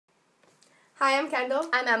Hi, I'm Kendall.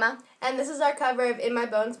 I'm Emma. And this is our cover of In My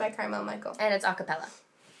Bones by Carmel Mikol. And it's acapella.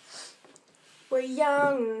 We're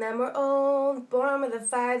young and then we're old, born with a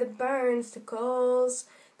fire that burns to coals.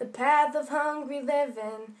 The path of hungry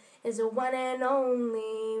living is a one and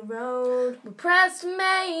only road. We're pressed to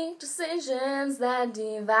make decisions that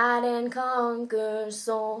divide and conquer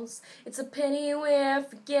souls. It's a pity we're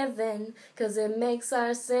forgiven, 'cause it makes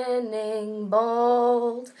our sinning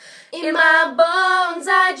bold. In my bones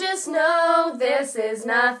I just know this is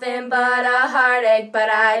nothing but a heartache,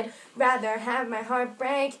 but I'd rather have my heart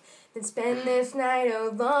break than spend this night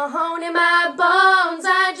alone. In my bones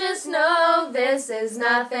I just know this is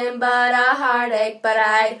nothing but a heartache, but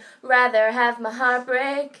I'd rather have my heart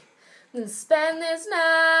break than spend this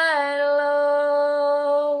night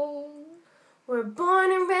alone. We're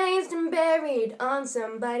born and raised and buried on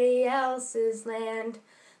somebody else's land.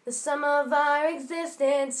 The sum of our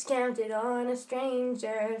existence counted on a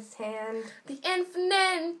stranger's hand. The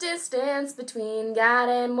infinite distance between God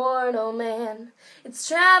and mortal man, it's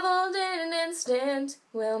traveled in an instant,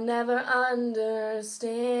 we'll never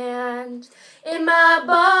understand. In my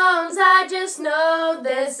bones I just know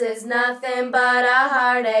this is nothing but a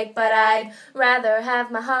heartache, but I'd rather have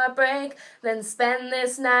my heart break than spend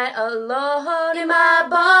this night alone. In my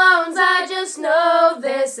bones I just know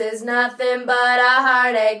this is nothing but a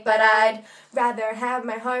heartache, but I'd rather have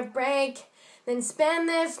my heart break than spend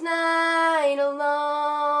this night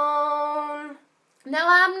alone. Now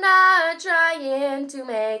I'm not trying to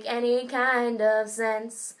make any kind of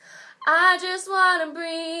sense. I just want to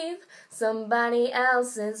breathe somebody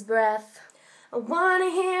else's breath. I want to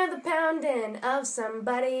hear the pounding of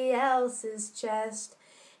somebody else's chest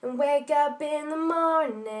and wake up in the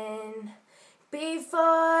morning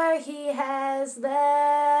before he has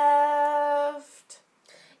left.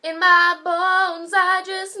 In my bones I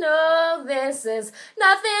just know this is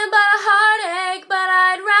nothing but a heartache, but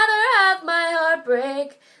I'd rather have my heart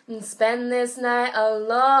break than spend this night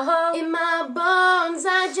alone. In my bones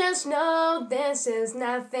I just know this is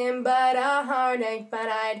nothing but a heartache, but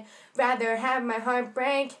I'd rather have my heart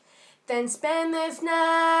break than spend this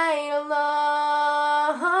night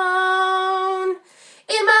alone.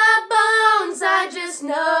 In my bones I just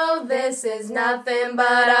know this is nothing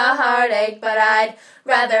but a heartache, but I'd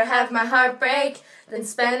rather have my heart break than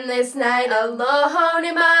spend this night alone.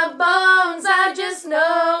 In my bones I just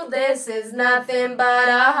know this is nothing but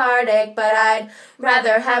a heartache, but I'd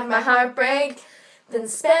rather have my heart break than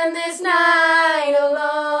spend this night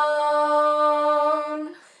alone.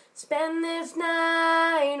 Spend this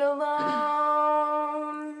night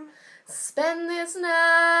alone. Spend this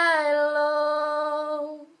night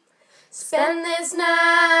alone. Spend